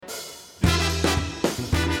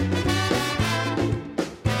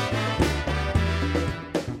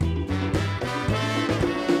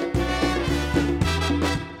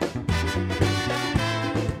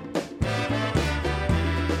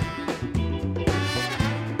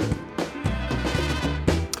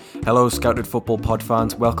Hello, Scouted Football pod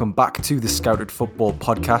fans. Welcome back to the Scouted Football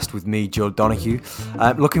podcast with me, Joe Donoghue.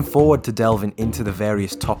 Looking forward to delving into the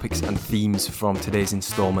various topics and themes from today's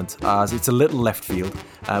instalment, as it's a little left field,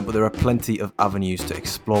 but there are plenty of avenues to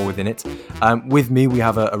explore within it. With me, we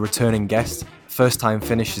have a returning guest, first-time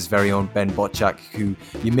Finish's very own Ben Bocsák, who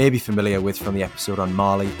you may be familiar with from the episode on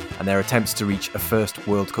Mali and their attempts to reach a first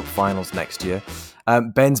World Cup finals next year.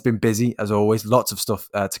 Ben's been busy, as always, lots of stuff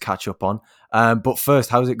to catch up on. But first,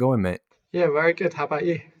 how's it going, mate? Yeah, very good. How about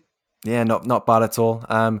you? Yeah, not bad at all.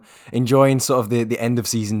 Enjoying sort of the end of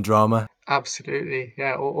season drama. Absolutely.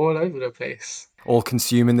 Yeah, all over the place. All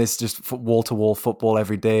consuming this just wall-to-wall football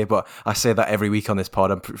every day. But I say that every week on this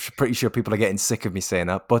pod. I'm pretty sure people are getting sick of me saying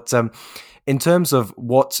that. But in terms of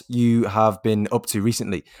what you have been up to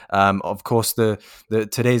recently, of course, the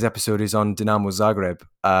today's episode is on Dinamo Zagreb,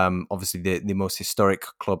 obviously the most historic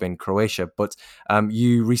club in Croatia. But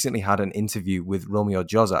you recently had an interview with Romeo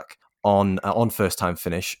Jošak on First Time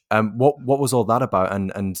Finish. What was all that about,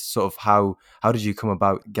 and sort of how did you come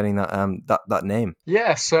about getting that name?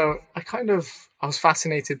 Yeah, so I was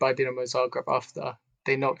fascinated by Dinamo Zagreb after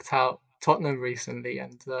they knocked out Tottenham recently,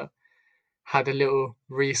 and had a little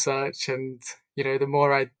research, and the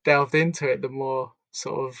more I delved into it, the more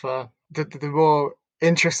sort of the more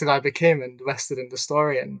interested I became and invested in the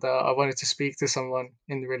story, and I wanted to speak to someone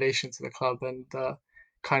in relation to the club, and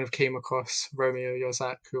kind of came across Romeo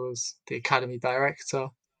Jošak, who was the academy director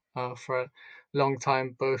for a long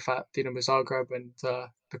time, both at Dinamo Zagreb and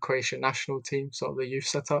the Croatian national team, sort of the youth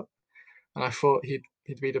setup. And I thought he'd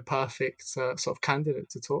be the perfect sort of candidate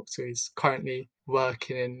to talk to. He's currently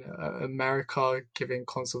working in America, giving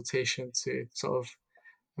consultation to sort of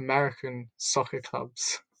American soccer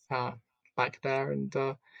clubs back there. And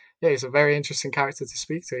yeah, he's a very interesting character to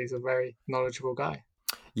speak to. He's a very knowledgeable guy.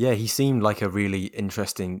 Yeah, he seemed like a really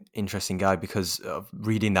interesting guy, because of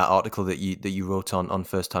reading that article that you wrote on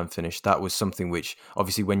First Time Finish, that was something which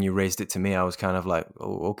obviously when you raised it to me, I was kind of like,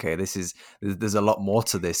 oh, okay, there's a lot more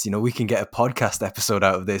to this. We can get a podcast episode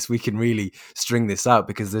out of this. We can really string this out,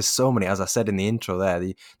 because there's so many, as I said in the intro there,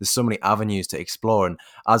 there's so many avenues to explore. And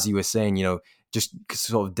as you were saying, just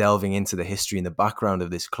sort of delving into the history and the background of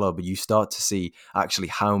this club, you start to see actually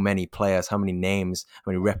how many players, how many names,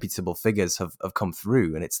 how many reputable figures have come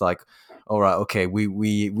through. And it's like, all right, okay,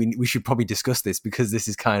 we should probably discuss this, because this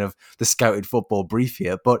is kind of the Scouted Football brief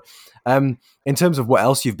here. But in terms of what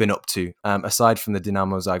else you've been up to, aside from the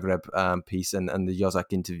Dinamo Zagreb piece and the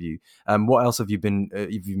Jošak interview, what else have you been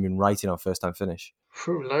writing on First Time Finish?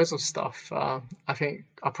 Loads of stuff. I think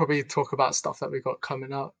I'll probably talk about stuff that we got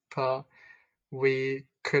coming up. We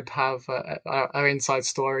could have our Inside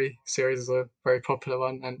Story series is a very popular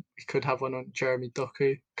one, and we could have one on Jeremy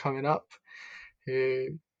Doku coming up, who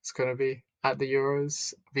is going to be at the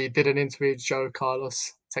Euros. We did an interview with Joe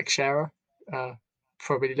Carlos Teixeira.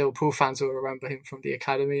 Probably Liverpool fans will remember him from the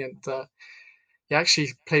academy, and he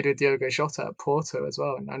actually played with Diogo Jota at Porto as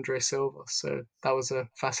well, and Andre Silva. So that was a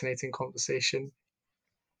fascinating conversation.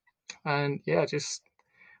 And yeah, just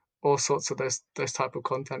all sorts of those type of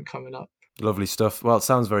content coming up. Lovely stuff. Well, it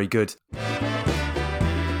sounds very good.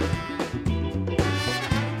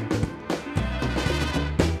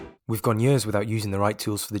 We've gone years without using the right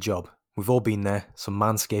tools for the job. We've all been there, some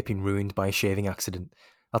manscaping ruined by a shaving accident.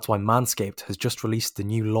 That's why Manscaped has just released the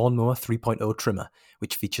new Lawnmower 3.0 trimmer,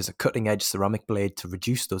 which features a cutting-edge ceramic blade to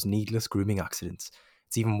reduce those needless grooming accidents.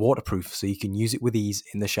 It's even waterproof, so you can use it with ease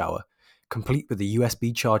in the shower. Complete with a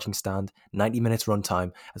USB charging stand, 90 minutes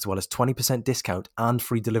runtime, as well as 20% discount and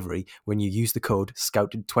free delivery when you use the code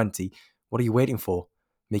SCOUTED20. What are you waiting for?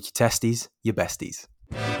 Make your testes your besties.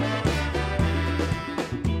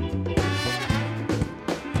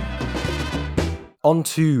 On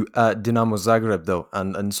to Dinamo Zagreb, though,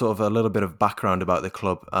 and sort of a little bit of background about the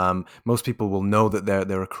club. Most people will know that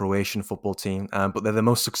they're a Croatian football team, but they're the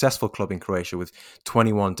most successful club in Croatia, with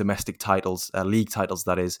 21 domestic titles, league titles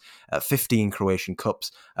that is, 15 Croatian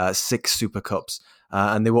Cups, 6 Super Cups.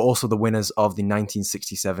 And they were also the winners of the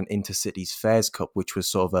 1967 Intercities Fairs Cup, which was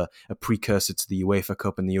sort of a precursor to the UEFA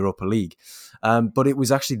Cup and the Europa League. But it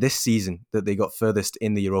was actually this season that they got furthest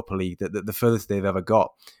in the Europa League, the furthest they've ever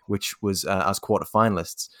got, which was as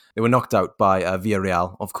quarterfinalists. They were knocked out by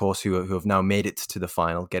Villarreal, of course, who have now made it to the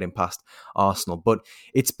final, getting past Arsenal. But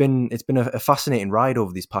it's been a fascinating ride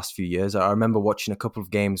over these past few years. I remember watching a couple of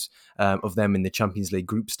games of them in the Champions League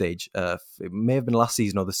group stage. It may have been last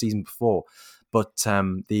season or the season before. But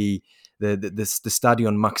the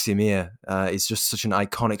Stadion Maksimir is just such an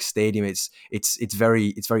iconic stadium. It's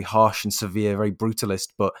very harsh and severe, very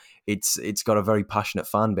brutalist, but it's got a very passionate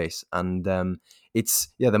fan base, and it's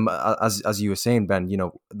as you were saying, Ben,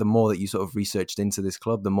 the more that you sort of researched into this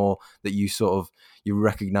club, the more that you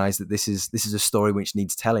recognize that this is a story which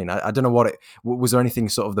needs telling. I don't know was there anything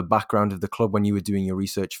sort of the background of the club when you were doing your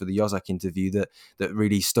research for the Jozak interview that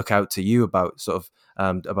really stuck out to you about sort of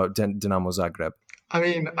about Dinamo Zagreb? I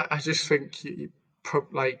mean, I just think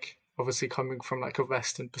like obviously coming from like a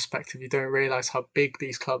Western perspective, you don't realize how big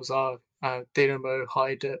these clubs are. Dinamo,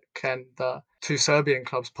 Hajduk, and two Serbian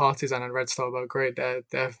clubs, Partizan and Red Star Belgrade.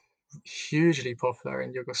 They're hugely popular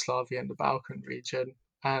in Yugoslavia and the Balkan region.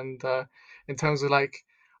 And in terms of like,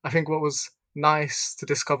 I think what was nice to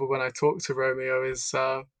discover when I talked to Romeo is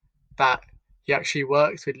that he actually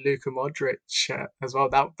worked with Luka Modrić as well.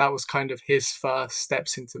 That was kind of his first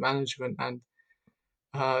steps into management, and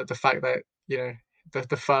the fact that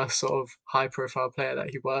the first sort of high profile player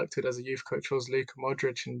that he worked with as a youth coach was Luka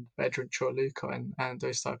Modrić and Vedran Luka, and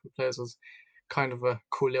those type of players was kind of a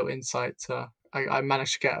cool little insight. I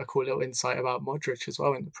managed to get a cool little insight about Modrić as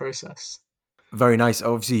well in the process. Very nice.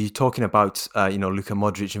 Obviously, talking about Luka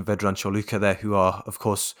Modrić and Vedran Čoluka there, who are, of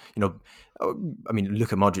course, I mean,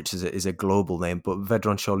 Luka Modrić is a global name, but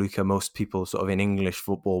Vedran Čoluka, most people sort of in English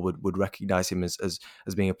football would recognise him as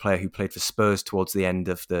being a player who played for Spurs towards the end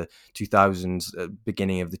of the 2000s,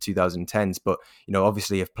 beginning of the 2010s. But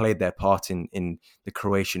obviously, have played their part in the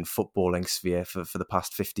Croatian footballing sphere for the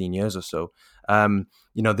past 15 years or so. The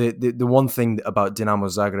one thing about Dinamo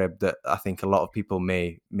Zagreb that I think a lot of people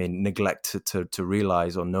may neglect to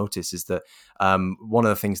realize or notice is that one of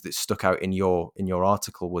the things that stuck out in your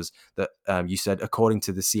article was that you said, according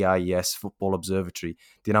to the CIES Football Observatory,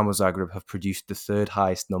 Dinamo Zagreb have produced the third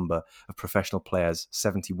highest number of professional players,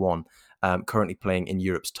 71, currently playing in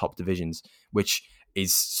Europe's top divisions, which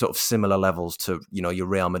is sort of similar levels to your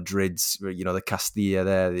Real Madrid's, the Castilla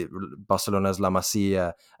there, the Barcelona's La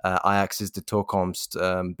Masia, Ajax's De Toekomst,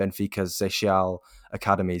 Benfica's Seixal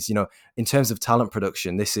academies. In terms of talent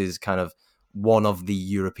production, this is kind of one of the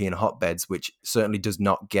European hotbeds, which certainly does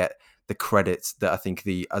not get the credit that I think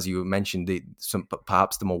as you mentioned,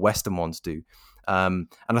 perhaps the more Western ones do. And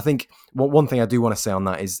I think one thing I do want to say on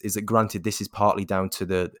that is that granted, this is partly down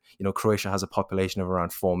to Croatia has a population of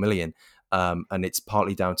around 4 million. And it's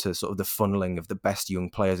partly down to sort of the funneling of the best young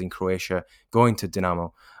players in Croatia going to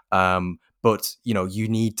Dinamo. But you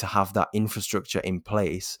need to have that infrastructure in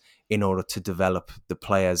place in order to develop the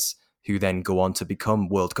players who then go on to become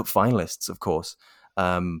World Cup finalists, of course.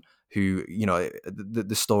 Who,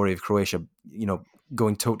 the story of Croatia,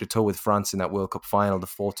 going toe-to-toe with France in that World Cup final, the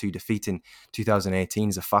 4-2 defeat in 2018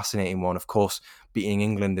 is a fascinating one. Of course, beating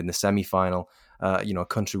England in the semi-final, a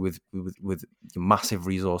country with massive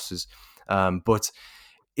resources. But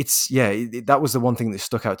that was the one thing that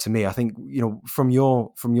stuck out to me. I think, from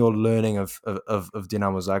your learning of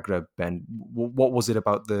Dinamo Zagreb, Ben, what was it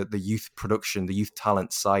about the youth production, the youth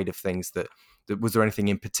talent side of things that was there anything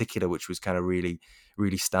in particular which was kind of really,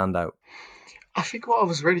 really stand out? I think what I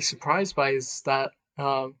was really surprised by is that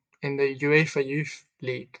in the UEFA Youth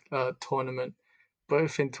League tournament,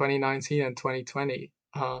 both in 2019 and 2020,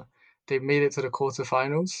 they made it to the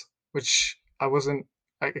quarterfinals, which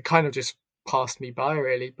it kind of just passed me by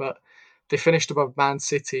really, but they finished above Man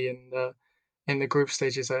City in the group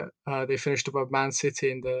stages. They finished above Man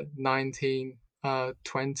City in the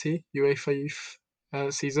 19-20 UEFA Youth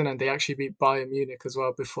season, and they actually beat Bayern Munich as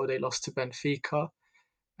well before they lost to Benfica.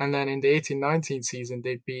 And then in the 18-19 season,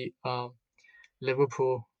 they beat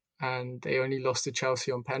Liverpool, and they only lost to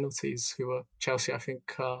Chelsea on penalties, who were Chelsea, I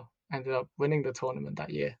think, ended up winning the tournament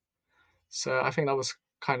that year. So I think that was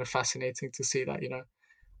kind of fascinating to see that,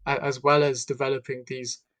 as well as developing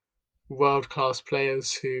these world-class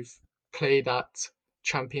players who've played at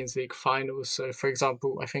Champions League finals. So, for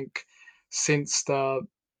example, I think since the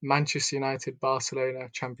Manchester United Barcelona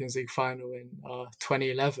Champions League final in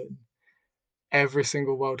 2011, every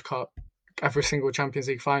single World Cup, every single Champions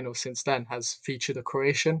League final since then has featured a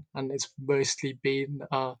Croatian, and it's mostly been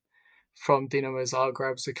from Dinamo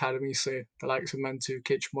Zagreb's academy. So the likes of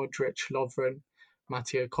Mandzukić, Modrić, Lovren,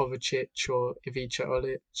 Mateo Kovačić, or Ivica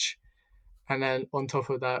Olic. And then on top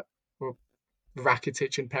of that, were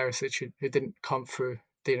Rakitic and Perisic, who didn't come through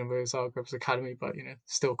Dinamo Zagreb's academy, but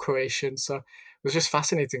still Croatian. So it was just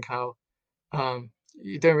fascinating how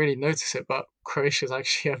you don't really notice it, but Croatia is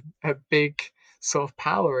actually a big sort of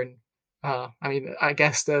power. And I mean, I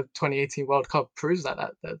guess the 2018 World Cup proves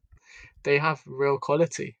that they have real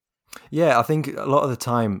quality. Yeah, I think a lot of the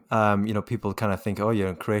time, people kind of think, oh,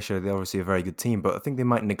 yeah, Croatia, they're obviously a very good team, but I think they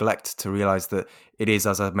might neglect to realize that it is,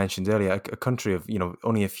 as I mentioned earlier, a country of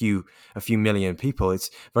only a few million people.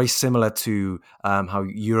 It's very similar to how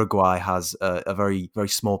Uruguay has a very very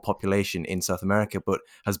small population in South America, but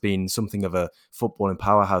has been something of a footballing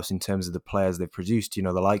powerhouse in terms of the players they've produced.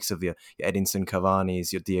 The likes of your Edinson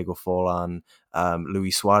Cavani's, your Diego Forlan,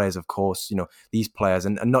 Luis Suarez, of course. These players,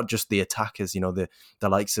 and not just the attackers. The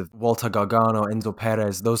likes of Walter Gargano, Enzo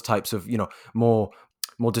Perez, those types of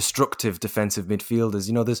more destructive defensive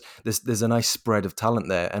midfielders. There's a nice spread of talent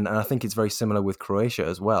there, and I think it's very similar with Croatia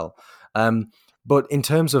as well. But in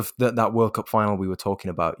terms of that World Cup final we were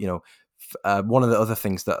talking about, one of the other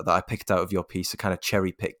things that I picked out of your piece, I kind of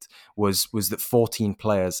cherry picked, was that 14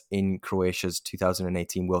 players in Croatia's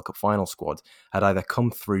 2018 World Cup final squad had either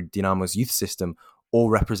come through Dinamo's youth system or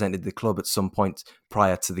represented the club at some point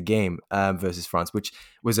prior to the game versus France, which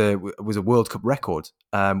was a World Cup record.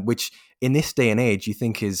 Which in this day and age, you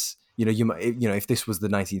think is if this was the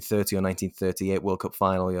 1930 or 1938 World Cup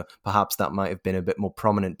final, perhaps that might have been a bit more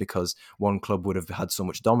prominent because one club would have had so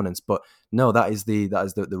much dominance. But no, that is the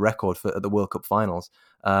record for the World Cup finals.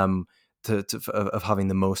 Of having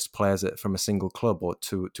the most players from a single club, or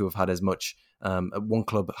to have had as much one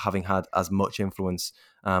club having had as much influence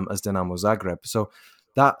as Dinamo Zagreb. So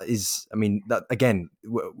that is, that again,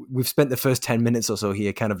 we've spent the first 10 minutes or so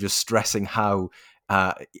here kind of just stressing how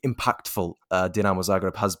impactful Dinamo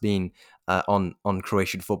Zagreb has been on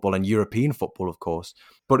Croatian football and European football, of course.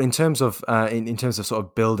 But in terms of sort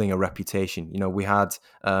of building a reputation, we had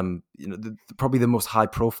probably the most high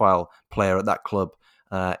profile player at that club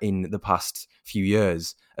in the past few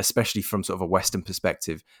years, especially from sort of a Western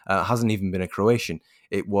perspective, hasn't even been a Croatian.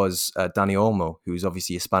 It was Dani Olmo, who's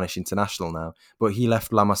obviously a Spanish international now, but he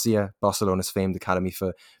left La Masia, Barcelona's famed academy,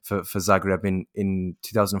 for Zagreb in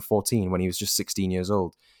 2014 when he was just 16 years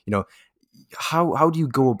old. How do you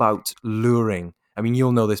go about luring? I mean,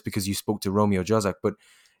 you'll know this because you spoke to Romeo Jozak, but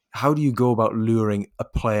how do you go about luring a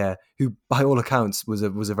player who, by all accounts, was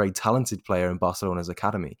a very talented player in Barcelona's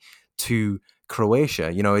academy to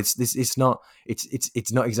Croatia? It's not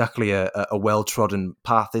exactly a well trodden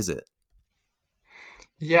path, is it?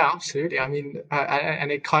 Yeah, absolutely. I mean,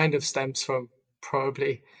 and it kind of stems from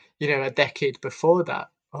probably, a decade before that,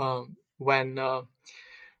 when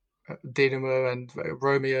Dinamo and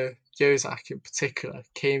Romeo Jozak in particular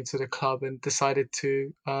came to the club and decided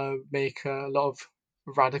to make a lot of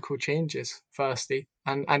radical changes, firstly.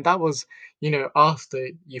 And that was, after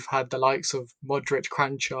you've had the likes of Modrić,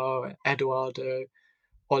 Kranjčar, Eduardo,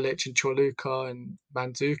 Olic and Chorluka and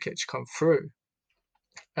Mandzukić come through.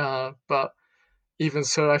 But even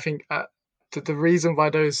so, I think the reason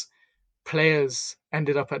why those players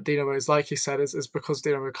ended up at Dinamo is, like you said, is because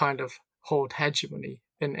Dinamo kind of hold hegemony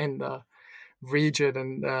in the region,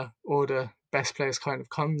 and all the best players kind of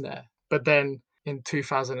come there. But then in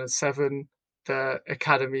 2007, the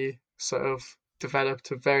academy sort of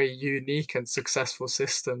developed a very unique and successful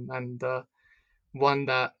system, and one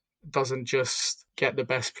that doesn't just get the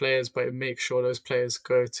best players, but it makes sure those players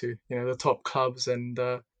go to the top clubs and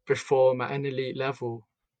perform at an elite level.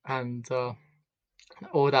 And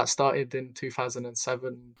all that started in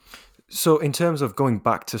 2007. So, in terms of going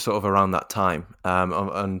back to sort of around that time,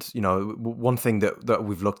 and one thing that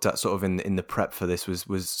we've looked at sort of in the prep for this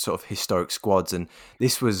was sort of historic squads, and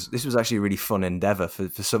this was actually a really fun endeavor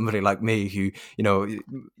for somebody like me who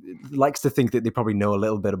likes to think that they probably know a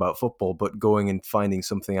little bit about football, but going and finding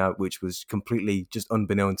something out which was completely just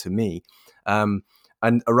unbeknown to me.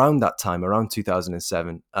 And around that time, around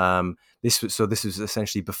 2007, this was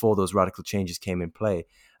essentially before those radical changes came in play.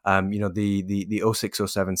 The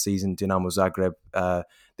 06-07 season, Dinamo Zagreb,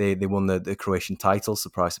 they won the Croatian title,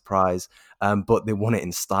 surprise, surprise. But they won it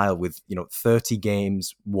in style with 30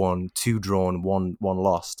 games won, 2 drawn, 1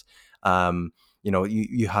 lost.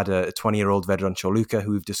 You had a 20-year-old veteran Chorluka,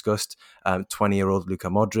 who we've discussed, 20-year-old Luka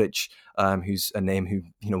Modrić, who's a name who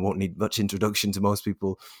won't need much introduction to most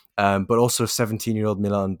people, but also 17-year-old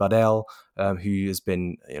Milan Badel, who has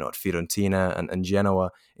been at Fiorentina and Genoa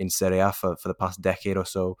in Serie A for the past decade or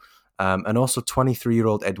so. And also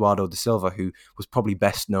 23-year-old Eduardo da Silva, who was probably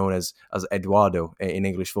best known as Eduardo in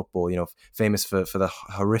English football, famous for the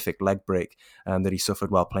horrific leg break that he suffered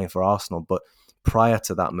while playing for Arsenal. But prior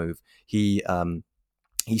to that move, he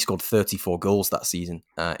scored 34 goals that season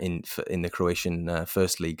in the Croatian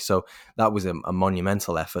First League. So that was a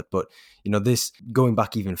monumental effort. But, this going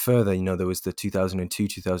back even further, there was the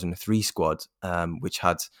 2002-2003 squad, which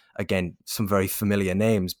had, again, some very familiar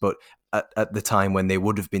names. But at the time when they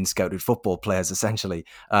would have been scouted football players, essentially.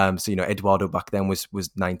 So, Eduardo back then was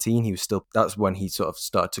 19. He was still, that's when he sort of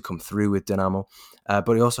started to come through with Dinamo.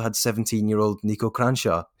 But he also had 17-year-old Nico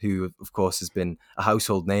Kranjčar, who, of course, has been a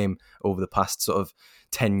household name over the past sort of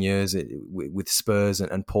 10 years with Spurs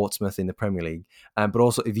and Portsmouth in the Premier League. But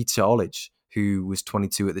also Ivica Olic, who was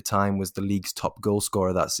 22 at the time, was the league's top goal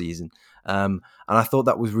scorer that season. And I thought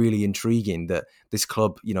that was really intriguing that this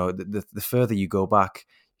club, the further you go back,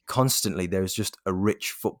 constantly there's just a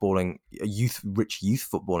rich youth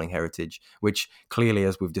footballing heritage, which clearly,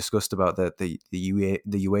 as we've discussed about the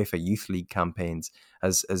UEFA Youth League campaigns,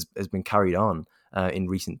 has been carried on in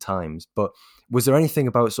recent times. But was there anything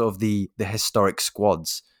about sort of the historic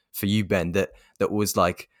squads for you, Ben, that was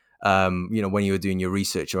like, when you were doing your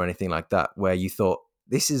research or anything like that, where you thought,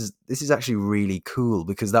 this is actually really cool?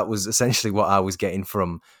 Because that was essentially what I was getting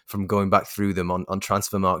from going back through them on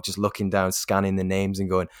Transfermarkt, just looking down, scanning the names and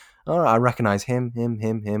going, oh, I recognize him.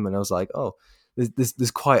 And I was like, oh,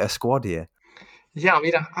 there's quite a squad here. Yeah, I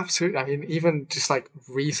mean, absolutely. I mean, even just like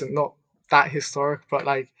recent, not that historic, but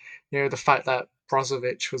like, the fact that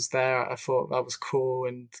Brozović was there, I thought that was cool,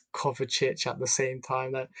 and Kovačić at the same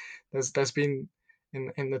time. That there's been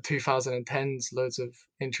in the 2010s loads of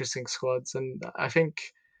interesting squads, and I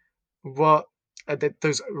think what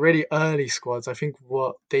those really early squads, I think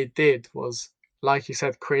what they did was, like you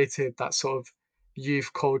said, created that sort of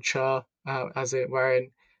youth culture, as it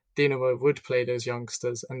wherein Dinamo would play those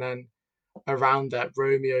youngsters, and then around that,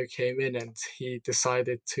 Romeo came in and he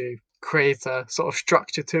decided to create a sort of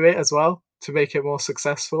structure to it as well to make it more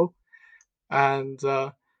successful. And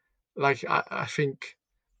I think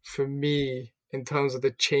for me, in terms of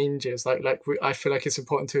the changes, I feel like it's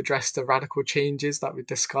important to address the radical changes that we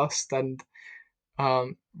discussed. And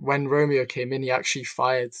when Romeo came in, he actually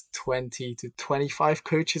fired 20 to 25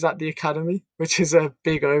 coaches at the academy, which is a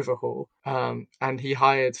big overhaul. And he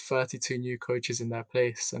hired 32 new coaches in their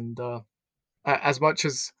place. And as much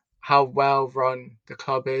as how well run the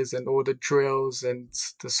club is and all the drills and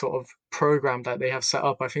the sort of program that they have set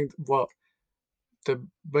up, I think what the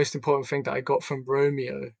most important thing that I got from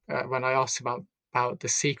Romeo, when I asked him about the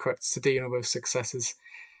secrets to dealing with success, is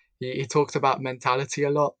he talked about mentality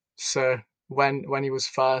a lot. So when he was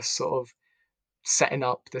first sort of setting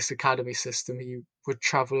up this academy system, he would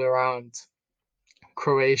travel around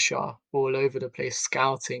Croatia, all over the place,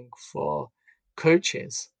 scouting for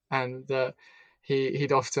coaches, and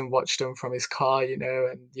he'd often watch them from his car,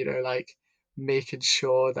 and like making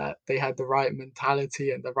sure that they had the right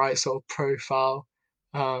mentality and the right sort of profile,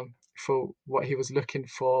 for what he was looking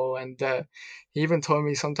for. And he even told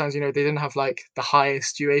me sometimes, they didn't have like the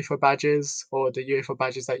highest UEFA badges or the UEFA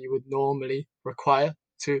badges that you would normally require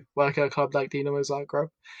to work at a club like Dinamo Zagreb.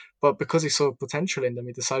 But because he saw potential in them,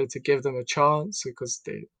 he decided to give them a chance because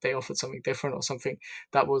they offered something different or something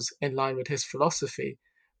that was in line with his philosophy.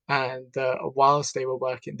 And whilst they were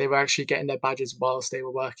working, they were actually getting their badges whilst they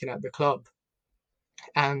were working at the club.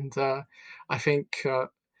 And I think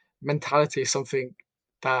mentality is something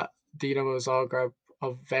that Dinamo Zagreb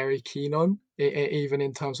are very keen on, even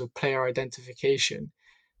in terms of player identification.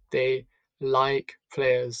 They like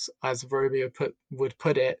players, as Romeo would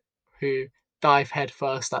put it, who dive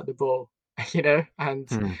headfirst at the ball,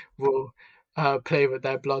 and will play with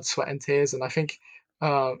their blood, sweat, and tears. And I think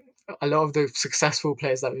uh, a lot of the successful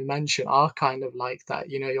players that we mentioned are kind of like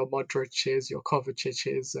that. Your Modric's, your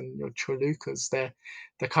Kovacic's, and your Cholukas. They're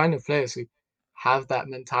the kind of players who have that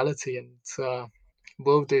mentality and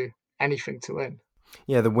will do anything to win.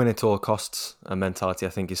 Yeah, the win at all costs mentality, I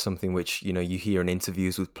think, is something which you hear in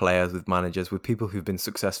interviews with players, with managers, with people who've been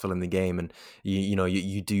successful in the game, and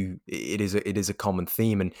you do. It is a common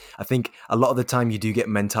theme, and I think a lot of the time you do get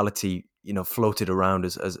mentality floated around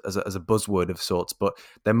as a buzzword of sorts, but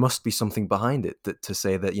there must be something behind it to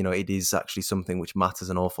say that it is actually something which matters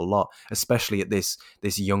an awful lot, especially at this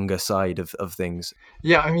younger side of things.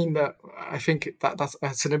 Yeah, I mean, I think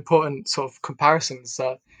that's an important sort of comparison.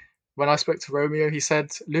 So when I spoke to Romeo, he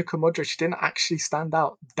said Luka Modrić didn't actually stand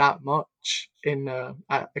out that much in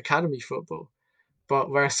academy football. But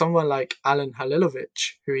whereas someone like Alan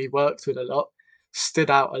Halilovic, who he worked with a lot,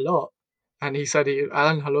 stood out a lot. And he said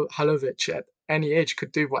Alan Halilovic at any age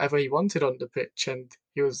could do whatever he wanted on the pitch, and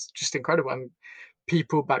he was just incredible. And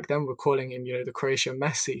people back then were calling him, the Croatian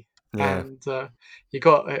Messi. Yeah. And he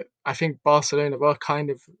got, I think Barcelona were kind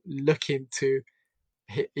of looking to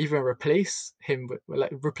even replace him,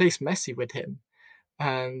 like replace Messi with him.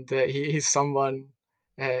 And he's someone,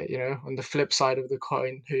 on the flip side of the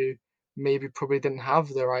coin, who maybe probably didn't have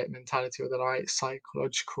the right mentality or the right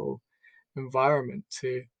psychological environment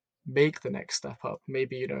to make the next step up.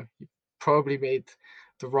 Maybe, he probably made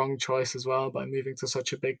the wrong choice as well by moving to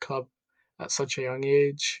such a big club at such a young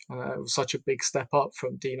age. It was such a big step up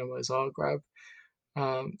from Dinamo Zagreb.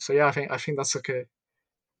 So yeah, I think that's like a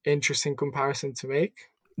interesting comparison to make.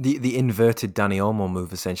 The inverted Dani Olmo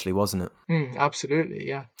move, essentially, wasn't it? Absolutely,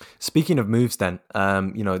 yeah. Speaking of moves, then,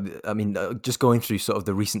 just going through sort of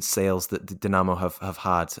the recent sales that the Dinamo have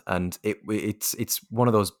had, and it's one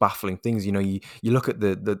of those baffling things. You look at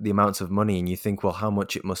the amounts of money and you think, well, how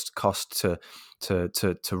much it must cost to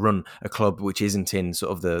run a club which isn't in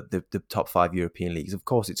sort of the top 5 European leagues. Of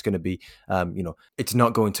course, it's going to be, it's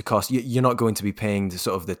not going to cost. You're not going to be paying the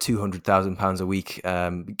sort of the £200,000 a week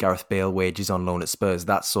Gareth Bale wages on loan at Spurs,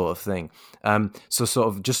 that sort of thing. So sort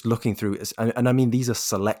of just looking through, and I mean, these are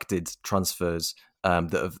selected transfers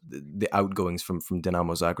that have the outgoings from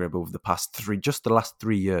Dinamo Zagreb over the last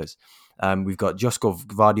 3 years. We've got Joško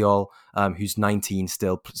Gvardiol, who's 19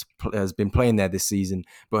 still, has been playing there this season,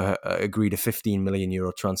 but agreed a €15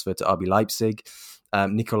 million transfer to RB Leipzig.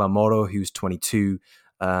 Nicola Moro, who's 22,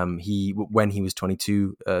 when he was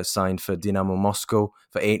 22, signed for Dinamo Moscow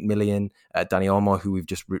for €8 million. Dani Olmo, who we've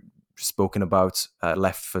just spoken about,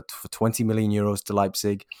 left for €20 million to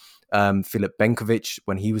Leipzig. Filip Benković,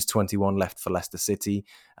 when he was 21, left for Leicester City.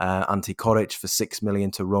 Ante Koric for €6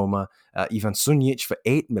 million to Roma. Ivan Sunjic for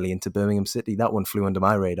 €8 million to Birmingham City. That one flew under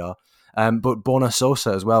my radar. But Borna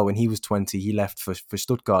Sosa as well, when he was 20, he left for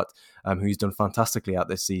Stuttgart, who's done fantastically out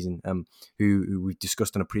this season, who we've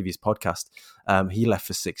discussed on a previous podcast. He left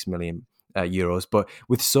for €6 million. But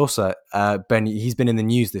with Sosa, Ben, he's been in the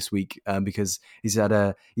news this week because he's had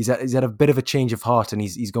a bit of a change of heart, and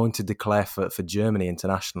he's going to declare for Germany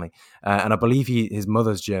internationally. And I believe his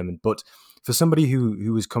mother's German. But for somebody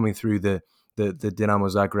who was coming through the Dinamo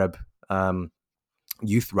Zagreb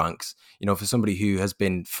youth ranks, for somebody who has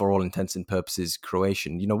been, for all intents and purposes,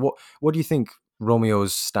 Croatian, what do you think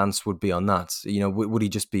Romeo's stance would be on that? Would he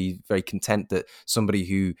just be very content that somebody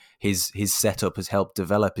who his setup has helped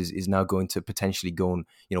develop is now going to potentially go and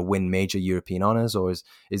win major European honours, or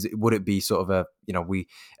would it be sort of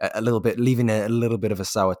a little bit leaving a little bit of a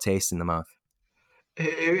sour taste in the mouth?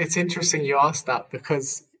 It's interesting you asked that,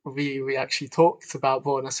 because we actually talked about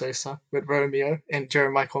Borna Sosa with Romeo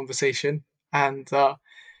during my conversation, and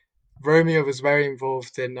Romeo was very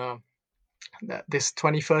involved in this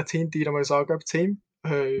 2013 Dinamo Zagreb team,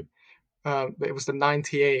 who it was the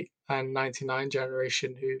 98 and 99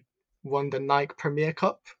 generation who won the Nike Premier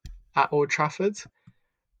Cup at Old Trafford.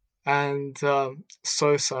 And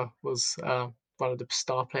Sosa was one of the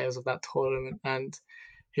star players of that tournament. And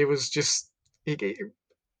he was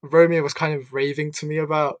Romeo was kind of raving to me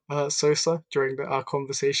about Sosa during our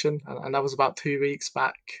conversation, and that was about 2 weeks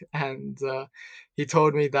back. And he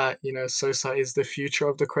told me that Sosa is the future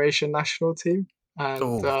of the Croatian national team, and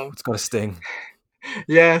it's got a sting.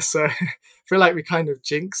 Yeah, so I feel like we kind of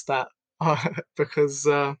jinxed that because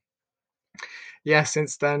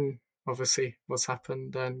since then, obviously, what's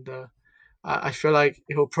happened, and I feel like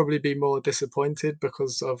he'll probably be more disappointed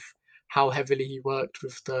because of how heavily he worked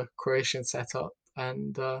with the Croatian setup.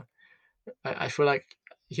 And I feel like,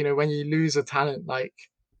 when you lose a talent like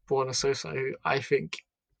Borna Sosa, who I think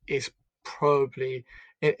is probably,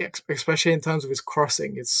 especially in terms of his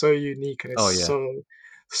crossing, it's so unique and it's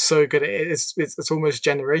so good. It's almost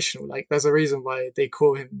generational. Like, there's a reason why they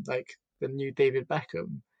call him like the new David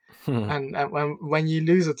Beckham. And when you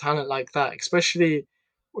lose a talent like that, especially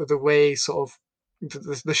with the way sort of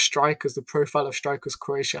the strikers, the profile of strikers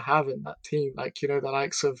Croatia have in that team, like, the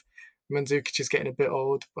likes of Mandzukić is getting a bit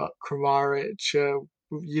old, but Kramaric,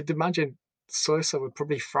 you'd imagine Sosa would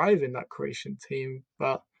probably thrive in that Croatian team.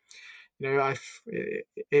 But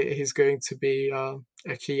he's going to be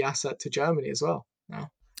a key asset to Germany as well now.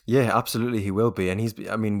 Yeah, absolutely, he will be.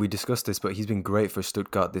 And we discussed this, but he's been great for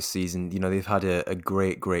Stuttgart this season. They've had a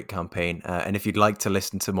great campaign. And if you'd like to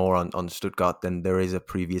listen to more on Stuttgart, then there is a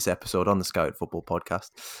previous episode on the Scout Football podcast.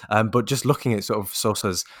 But just looking at sort of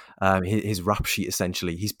Sosa's, his rap sheet,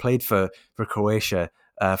 essentially, he's played for Croatia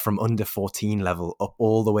from under 14 level up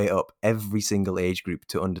all the way up every single age group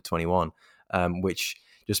to under 21, which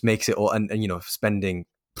just makes it all, and spending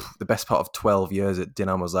the best part of 12 years at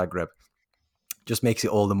Dinamo Zagreb just makes it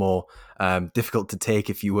all the more difficult to take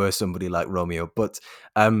if you were somebody like Romeo. But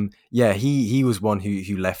he was one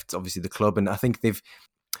who left, obviously, the club, and I think they've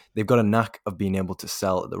got a knack of being able to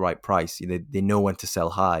sell at the right price. They know when to sell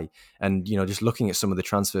high, and just looking at some of the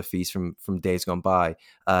transfer fees from days gone by,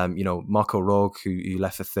 Marco Rog, who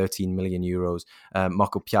left for €13 million,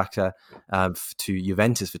 Marco Pjaka to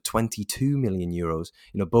Juventus for €22 million.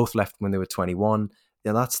 Both left when they were 21.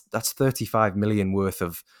 That's $35 million worth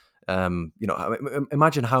of.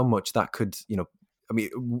 Imagine how much that could, I mean,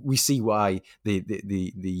 we see why the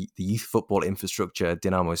youth football infrastructure at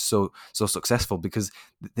Dinamo is so successful, because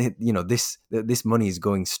this money is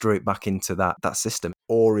going straight back into that system.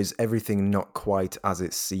 Or is everything not quite as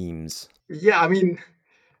it seems? Yeah, I mean,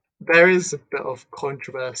 there is a bit of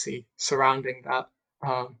controversy surrounding that.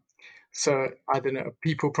 So I don't know.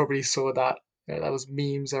 People probably saw that there was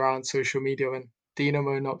memes around social media when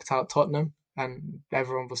Dinamo knocked out Tottenham, and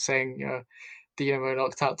everyone was saying, Dinamo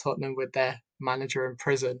knocked out Tottenham with their manager in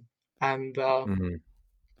prison. And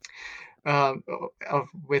Mm-hmm.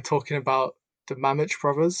 we're talking about the Mamić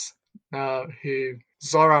brothers, who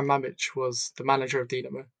Zoran Mamić was the manager of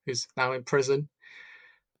Dinamo, who's now in prison.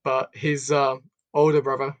 But his older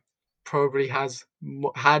brother probably had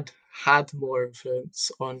more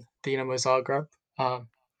influence on Dinamo Zagreb.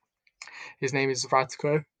 His name is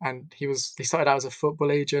Ratko, and he started out as a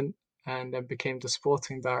football agent and then became the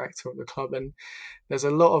sporting director of the club. And there's a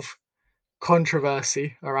lot of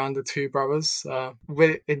controversy around the two brothers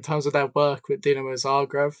in terms of their work with Dinamo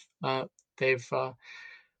Zagreb. They've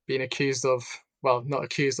been accused of, well, not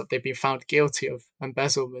accused of, they've been found guilty of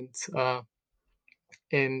embezzlement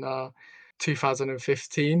in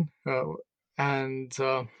 2015, and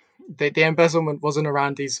the embezzlement wasn't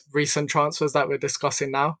around these recent transfers that we're discussing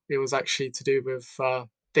now. It was actually to do with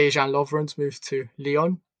Dejan Lovren's move to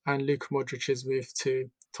Lyon and Luka Modric's move to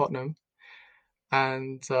Tottenham,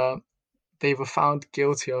 and they were found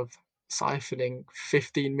guilty of siphoning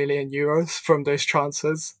 15 million euros from those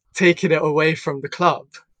transfers, taking it away from the club.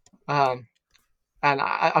 And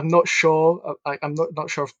I'm not sure. I'm not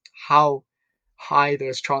sure of how high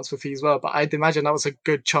those transfer fees were, but I'd imagine that was a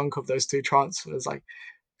good chunk of those two transfers, like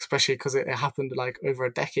especially because it happened like over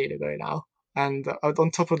a decade ago now. And on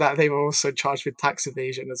top of that, they were also charged with tax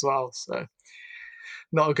evasion as well. So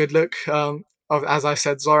not a good look. As I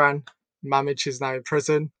said, Zoran Mamić is now in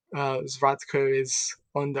prison. Zratko is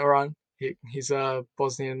on the run. He's a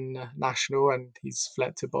Bosnian national, and he's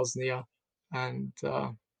fled to Bosnia, and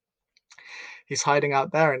he's hiding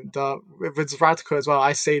out there. And with Zratko as well,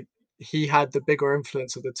 I say he had the bigger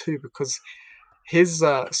influence of the two, because his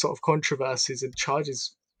sort of controversies and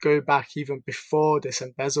charges go back even before this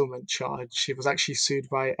embezzlement charge. He was actually sued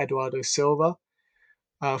by Eduardo Silva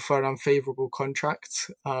for an unfavourable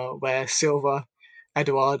contract, where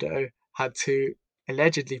Eduardo had to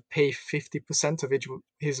allegedly pay 50% of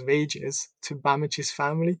his wages to Mamic's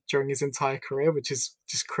family during his entire career, which is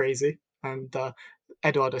just crazy. And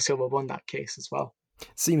Eduardo Silva won that case as well.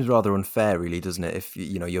 Seems rather unfair, really, doesn't it? If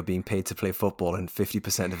you're being paid to play football and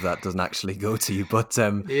 50% of that doesn't actually go to you. But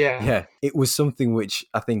yeah, it was something which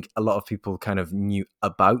I think a lot of people kind of knew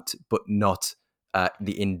about, but not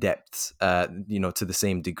the in depth, to the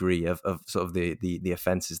same degree of sort of the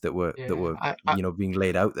offences that were being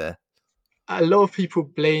laid out there. A lot of people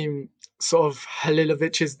blame sort of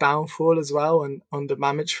Halilovic's downfall as well, and on the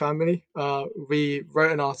Mamić family. We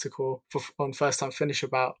wrote an article on First Time Finish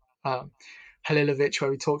about Halilovic,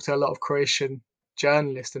 where we talked to a lot of Croatian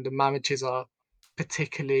journalists, and the Mamićs are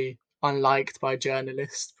particularly unliked by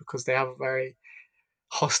journalists because they have a very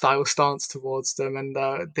hostile stance towards them. And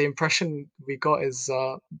the impression we got is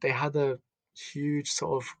they had a huge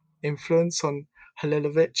sort of influence on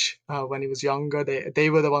Halilovic when he was younger. They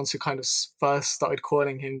were the ones who kind of first started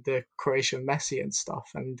calling him the Croatian Messi and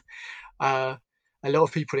stuff. And a lot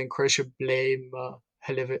of people in Croatia blame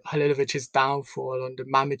Halilovic's downfall on the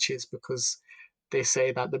Mamićs, because they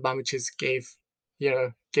say that the Mamićs gave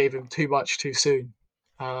him too much too soon.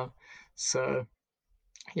 So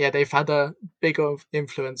yeah, they've had a bigger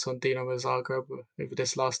influence on Dinamo Zagreb over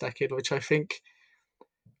this last decade, which I think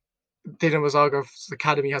Dinamo Zagreb's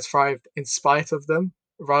academy has thrived in spite of them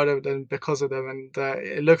rather than because of them. And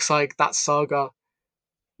it looks like that saga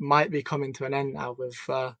might be coming to an end now with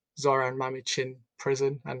Zoran Mamić in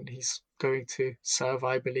prison, and he's going to serve,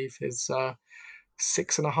 I believe, his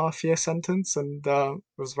 6.5-year sentence. And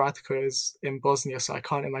Ratko is in Bosnia, so I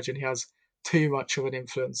can't imagine he has too much of an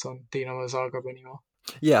influence on Dinamo Zagreb anymore.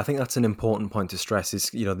 Yeah, I think that's an important point to stress. Is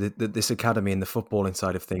this academy and the footballing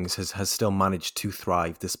side of things has still managed to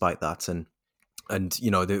thrive despite that, and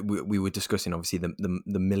we were discussing obviously the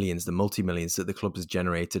millions, the multi-millions that the club has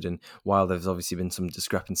generated, and while there's obviously been some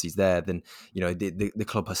discrepancies there, then the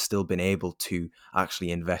club has still been able to actually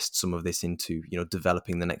invest some of this into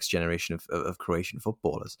developing the next generation of Croatian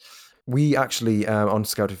footballers. We actually on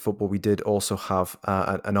Scouted Football, we did also have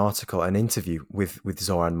an article, an interview with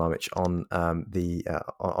Zoran Mamić on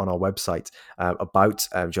on our website about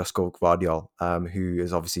Joško Gvardiol, who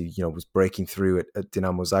is obviously was breaking through at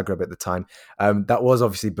Dinamo Zagreb at the time. That was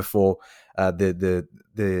obviously before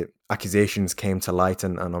the accusations came to light,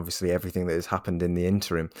 and obviously everything that has happened in the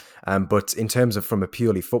interim. But in terms of from a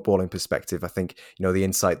purely footballing perspective, I think the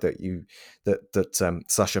insight that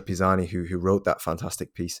Sasha Pisani, who wrote that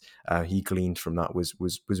fantastic piece, he gleaned from that was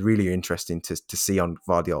really interesting to see on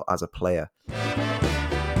Gvardiol as a player.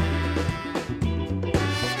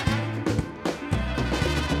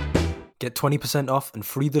 Get 20% off and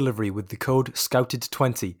free delivery with the code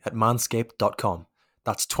SCOUTED20 at manscaped.com.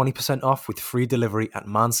 That's 20% off with free delivery at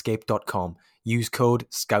manscaped.com. Use code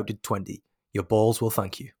SCOUTED20. Your balls will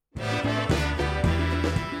thank you.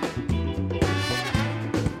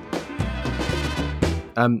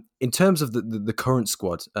 In terms of the current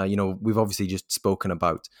squad, we've obviously just spoken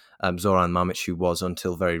about Zoran Mamić, who was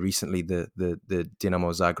until very recently the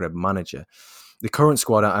Dinamo Zagreb manager. The current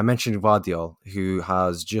squad, I mentioned Gvardiol, who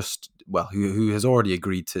has who has already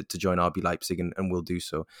agreed to join RB Leipzig and will do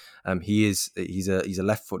so. He's a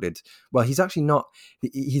left-footed. Well, he's actually not.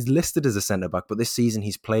 He's listed as a centre back, but this season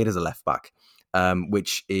he's played as a left back,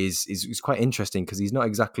 which is quite interesting because he's not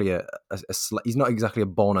exactly a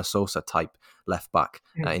Borna Sosa type left back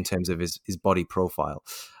in terms of his body profile.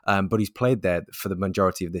 But he's played there for the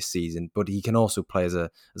majority of this season. But he can also play as a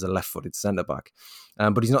left-footed centre back.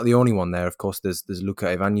 But he's not the only one there. Of course, there's Luka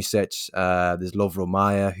Ivanušeć, there's Lovro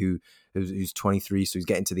Majer, who's 23, so he's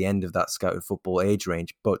getting to the end of that scouted football age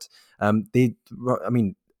range. But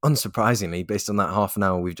unsurprisingly, based on that half an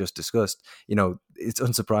hour we've just discussed, it's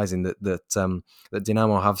unsurprising that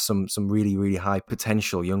Dinamo have some really, really high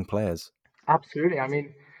potential young players. Absolutely. I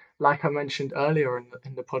mean, like I mentioned earlier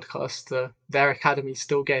in the podcast, their academy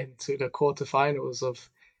still getting to the quarterfinals of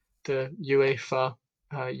the UEFA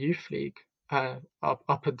Youth League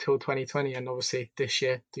up until 2020, and obviously this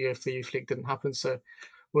year the UEFA Youth League didn't happen, so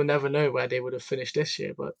we'll never know where they would have finished this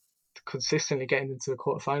year. But consistently getting into the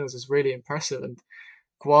quarterfinals is really impressive. And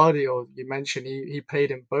Gvardiol, you mentioned, he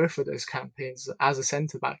played in both of those campaigns as a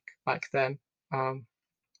centre back then,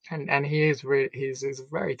 and he's a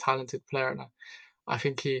very talented player, and I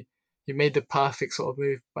think he made the perfect sort of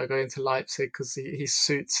move by going to Leipzig because he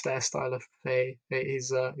suits their style of play.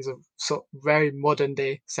 He's a sort of very modern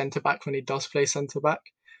day centre back when he does play centre back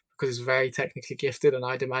because he's very technically gifted, and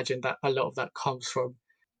I'd imagine that a lot of that comes from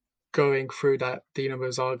going through that Dinamo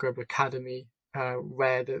Zagreb academy,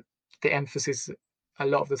 where the emphasis a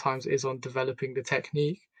lot of the times is on developing the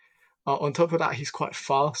technique. On top of that, he's quite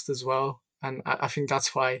fast as well, and I think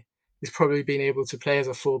that's why he's probably been able to play as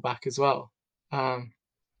a fullback as well.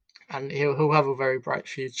 And he'll have a very bright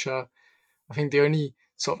future. I think the only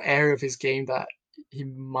sort of area of his game that he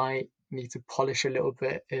might need to polish a little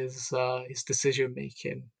bit is his decision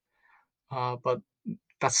making. But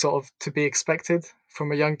that's sort of to be expected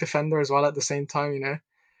from a young defender as well. At the same time,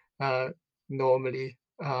 normally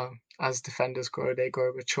as defenders grow, they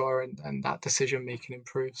grow mature, and that decision making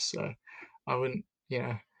improves. So I wouldn't,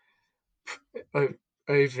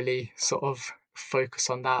 overly sort of focus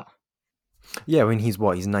on that. Yeah, I mean, he's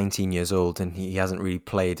 19 years old, and he hasn't really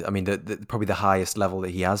played. I mean, probably the highest level that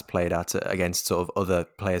he has played at against sort of other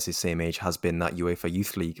players his same age has been that UEFA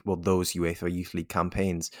Youth League, those UEFA Youth League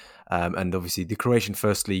campaigns. And obviously the Croatian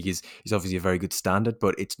First League is obviously a very good standard,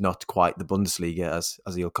 but it's not quite the Bundesliga as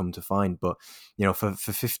you'll come to find. But, for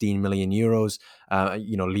 15 million euros,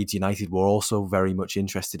 Leeds United were also very much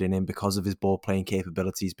interested in him because of his ball playing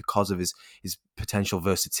capabilities, because of his potential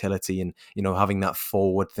versatility, and, having that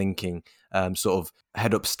forward thinking sort of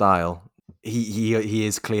head up style. He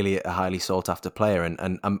is clearly a highly sought after player,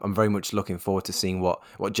 and I'm very much looking forward to seeing what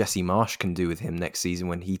Jesse Marsch can do with him next season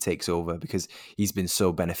when he takes over, because he's been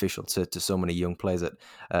so beneficial to so many young players at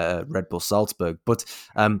Red Bull Salzburg. But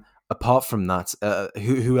apart from that,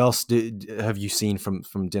 who else have you seen from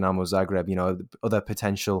Dinamo Zagreb? Other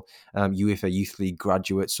potential UEFA Youth League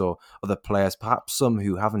graduates or other players, perhaps some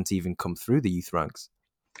who haven't even come through the youth ranks.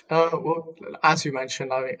 Well, as you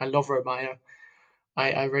mentioned, I love Lovro Majer.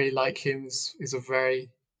 I really like him. He's a very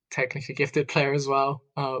technically gifted player as well,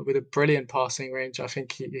 with a brilliant passing range. I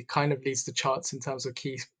think he kind of leads the charts in terms of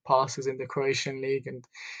key passes in the Croatian league, and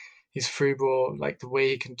his through ball, like the way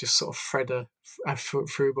he can just sort of thread a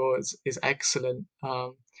through ball, is excellent.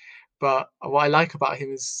 But what I like about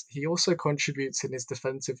him is he also contributes in his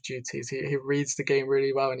defensive duties. He reads the game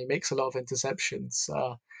really well, and he makes a lot of interceptions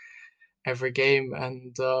every game,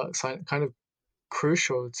 and so kind of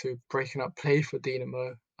crucial to breaking up play for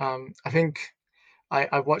Dinamo. I think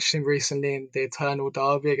I watched him recently in the Eternal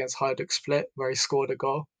Derby against Hajduk Split, where he scored a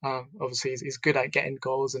goal. Obviously, he's good at getting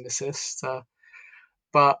goals and assists.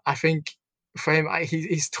 But I think for him,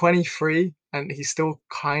 he's 23 and he's still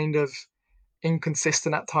kind of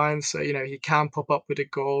inconsistent at times. So, he can pop up with a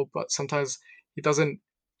goal, but sometimes he doesn't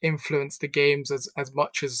influence the games as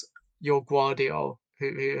much as your Gvardiol,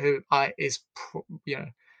 who is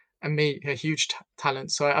a huge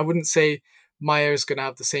talent. So I wouldn't say Majer is going to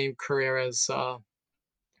have the same career as a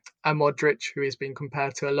Modrić, who is being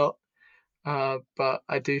compared to a lot. But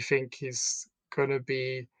I do think he's going to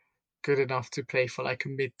be good enough to play for like a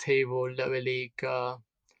mid-table, lower league,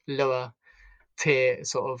 lower tier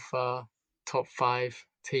sort of top 5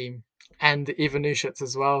 team. And Ivanušeć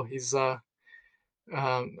as well. He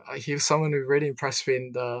was someone who really impressed me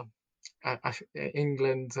in the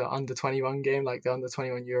England under 21 game, like the under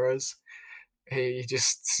 21 Euros. He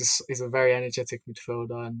just is a very energetic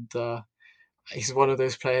midfielder, and he's one of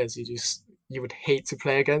those players you would hate to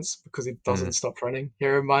play against because he doesn't stop running. He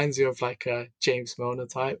reminds you of like a James Milner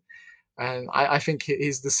type, and I think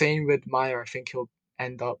he's the same with Majer. I think he'll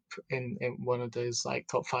end up in one of those like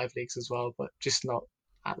top 5 leagues as well, but just not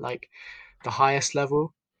at like the highest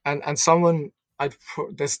level. And someone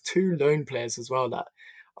there's 2 loan players as well that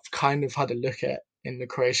I've kind of had a look at in the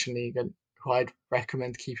Croatian league and who I'd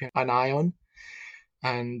recommend keeping an eye on.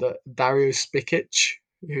 And Dario Špikić,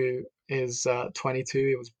 who is 22,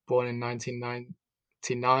 he was born in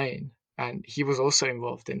 1999, and he was also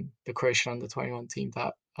involved in the Croatian under 21 team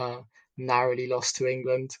that narrowly lost to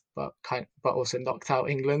England, but also knocked out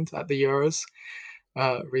England at the Euros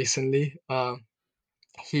recently.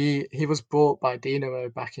 He was bought by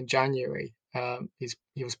Dinamo back in January.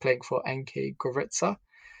 He was playing for NK Gorica,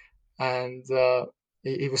 and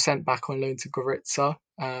he was sent back on loan to Gorica.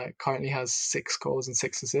 Currently has 6 goals and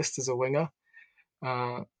 6 assists as a winger.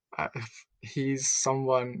 He's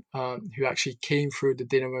someone who actually came through the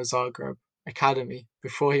Dinamo Zagreb academy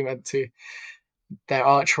before he went to their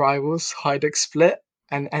arch rivals, Hajduk Split,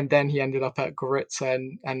 and then he ended up at Gorica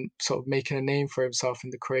and sort of making a name for himself in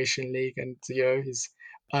the Croatian league, and he's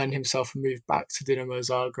earned himself a move back to Dinamo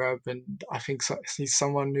Zagreb, and I think he's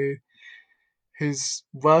someone who's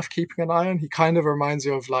worth keeping an eye on. He kind of reminds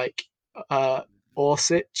you of like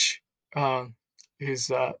Orsic, who's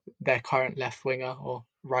their current left winger or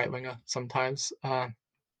right winger sometimes.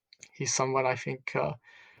 He's someone I think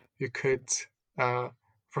who could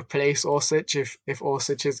replace Orsic if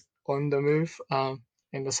Orsic is on the move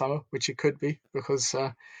in the summer, which he could be, because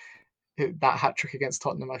that hat-trick against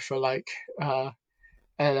Tottenham, I feel like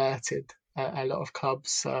alerted a lot of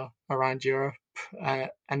clubs around Europe.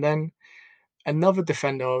 And then another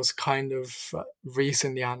defender I was kind of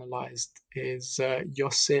recently analysed is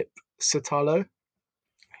Josip Šutalo,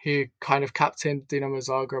 who kind of captained Dinamo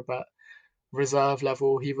Zagreb at reserve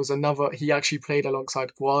level. He actually played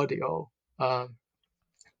alongside Gvardiol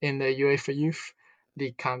in the UEFA Youth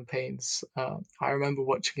League campaigns. I remember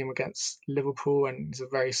watching him against Liverpool, and he's a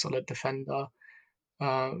very solid defender.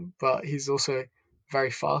 But he's also very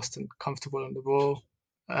fast and comfortable on the ball.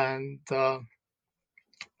 And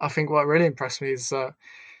I think what really impressed me is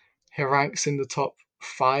he ranks in the top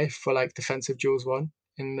 5 for like defensive duels won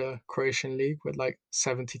in the Croatian league with like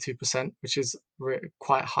 72%, which is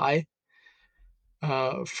quite high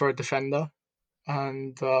for a defender.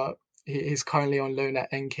 And he's currently on loan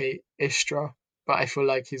at NK Istra, but I feel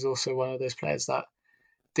like he's also one of those players that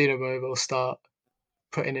Dinamo will start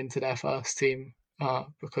putting into their first team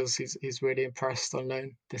because he's really impressed on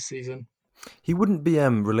loan this season. He wouldn't be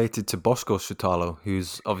related to Boško Šutalo,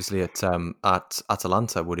 who's obviously at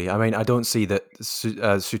Atalanta, would he? I mean, I don't see that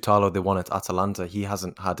Šutalo, the one at Atalanta, he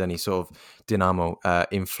hasn't had any sort of Dinamo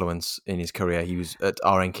influence in his career. He was at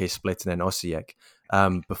RNK Split and then Osijek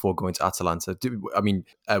before going to Atalanta.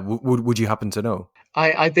 Would you happen to know?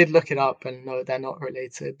 I did look it up, and no, they're not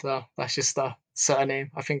related. That's just a surname.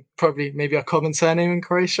 I think probably maybe a common surname in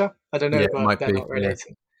Croatia. I don't know, but they're not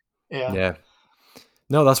related. Yeah.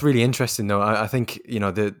 No, that's really interesting, though. I think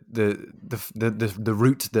the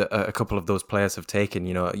route that a couple of those players have taken.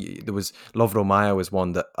 There was Lovro Majer was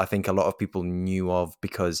one that I think a lot of people knew of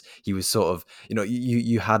because he was sort of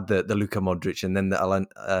you had the Luka Modrić and then the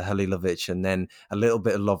Halilovic and then a little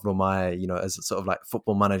bit of Lovro Majer, as sort of like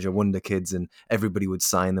Football Manager wonder kids, and everybody would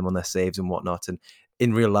sign them on their saves and whatnot. And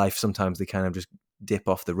in real life, sometimes they kind of just dip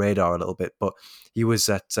off the radar a little bit, but he was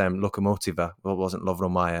at Lokomotiva, wasn't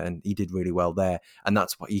Lovro Majer, and he did really well there, and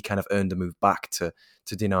that's what he kind of earned a move back to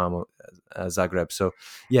Dinamo Zagreb. So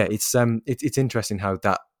yeah, it's interesting how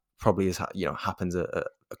that probably is happens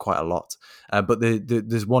quite a lot. But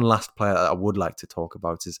there's one last player that I would like to talk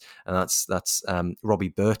about and that's Robbie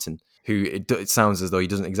Burton, who it sounds as though he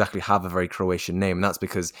doesn't exactly have a very Croatian name, and that's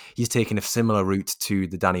because he's taken a similar route to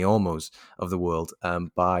the Dani Olmos of the world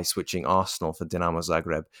by switching Arsenal for Dinamo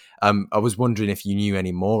Zagreb. I was wondering if you knew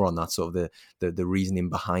any more on that, sort of the reasoning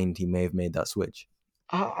behind he may have made that switch.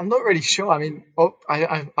 I'm not really sure. I mean,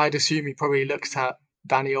 I'd assume he probably looked at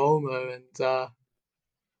Dani Olmo and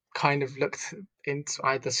kind of looked into,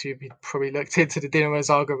 I'd assume he probably looked into the Dinamo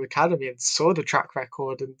Zagreb academy and saw the track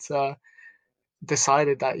record and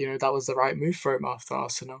decided that, that was the right move for him after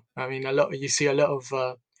Arsenal. I mean, you see a lot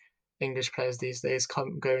of English players these days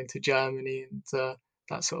go into Germany and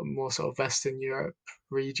that sort of more sort of Western Europe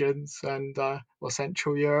regions and or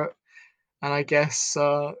Central Europe. And I guess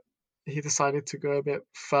he decided to go a bit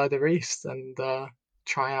further east and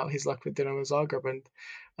try out his luck with Dinamo Zagreb. And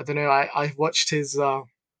I don't know, I watched his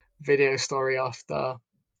video story after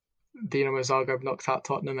Dinamo Zagreb knocked out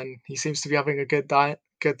Tottenham, and he seems to be having a good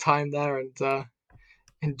time there and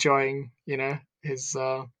enjoying, his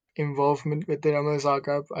involvement with Dinamo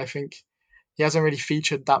Zagreb. I think he hasn't really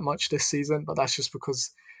featured that much this season, but that's just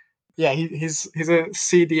because, he's a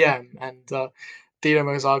CDM, and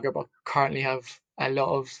Dinamo Zagreb currently have a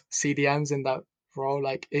lot of CDMs in that role,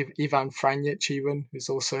 like Ivan Franjic, even, who's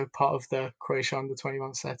also part of the Croatia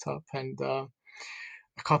under-21 setup, and a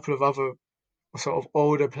couple of other sort of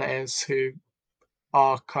older players who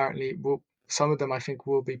are currently, some of them I think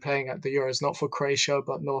will be playing at the Euros, not for Croatia,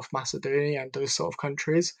 but North Macedonia and those sort of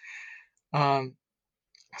countries.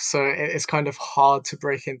 So it's kind of hard to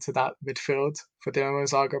break into that midfield for Dinamo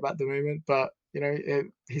Zagreb at the moment. But,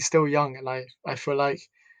 he's still young, and I feel like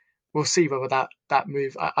we'll see whether that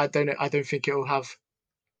move, I don't know, I don't think it will have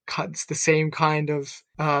the same kind of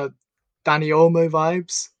Dani Olmo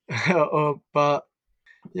vibes, but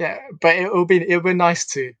it'll be nice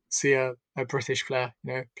to see a British player,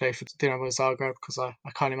 play for Dinamo Zagreb, because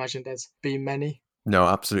I can't imagine there's been many. No,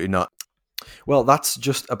 absolutely not. Well, that's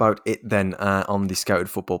just about it then on the Scouted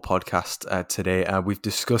Football podcast today. We've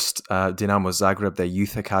discussed Dinamo Zagreb, their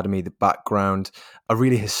youth academy, the background, a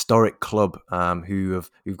really historic club who've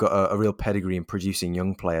got a real pedigree in producing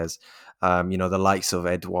young players. The likes of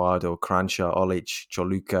Eduardo, Kranjčar, Olic,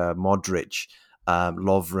 Luka Modrić,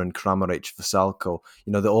 Lovren, Kramaric, Veselko,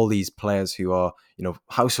 all these players who are,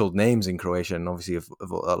 household names in Croatia, and obviously a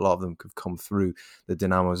lot of them have come through the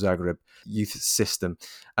Dinamo Zagreb youth system.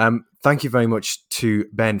 Thank you very much to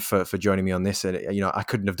Ben for joining me on this. And, I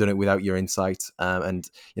couldn't have done it without your insight and,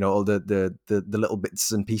 all the little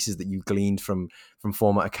bits and pieces that you gleaned from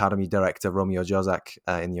former Academy Director Romeo Jozak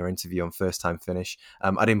in your interview on First Time Finish.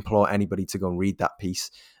 I'd implore anybody to go and read that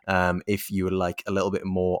piece if you would like a little bit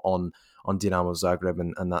more on Dinamo Zagreb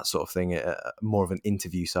and that sort of thing, more of an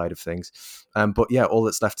interview side of things. But yeah, all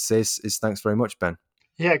that's left to say is thanks very much, Ben.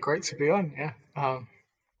 Yeah, great to be on. Yeah.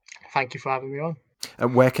 Thank you for having me on.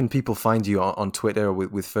 Where can people find you on Twitter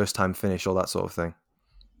with First Time Finish, all that sort of thing?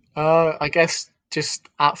 I guess just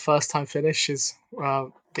at First Time Finish is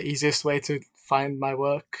the easiest way to find my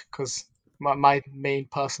work, because my main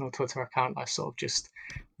personal Twitter account, I sort of just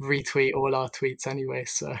retweet all our tweets anyway,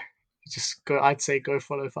 so I'd say go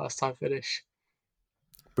follow First Time Finish.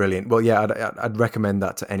 Brilliant. Well, yeah, I'd recommend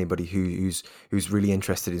that to anybody who's really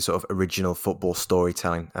interested in sort of original football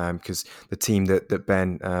storytelling, because the team that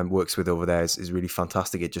Ben works with over there is really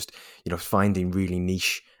fantastic at just finding really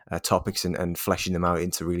niche topics and fleshing them out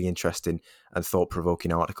into really interesting and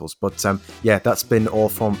thought-provoking articles. But that's been all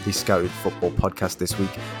from the Scouted Football podcast this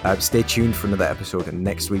week. Stay tuned for another episode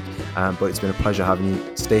next week. But it's been a pleasure having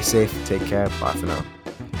you. Stay safe. Take care. Bye for now.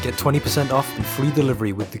 Get 20% off and free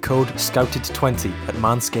delivery with the code SCOUTED20 at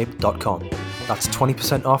manscaped.com. That's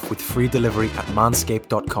 20% off with free delivery at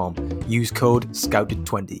manscaped.com. Use code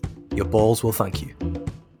SCOUTED20. Your balls will thank you.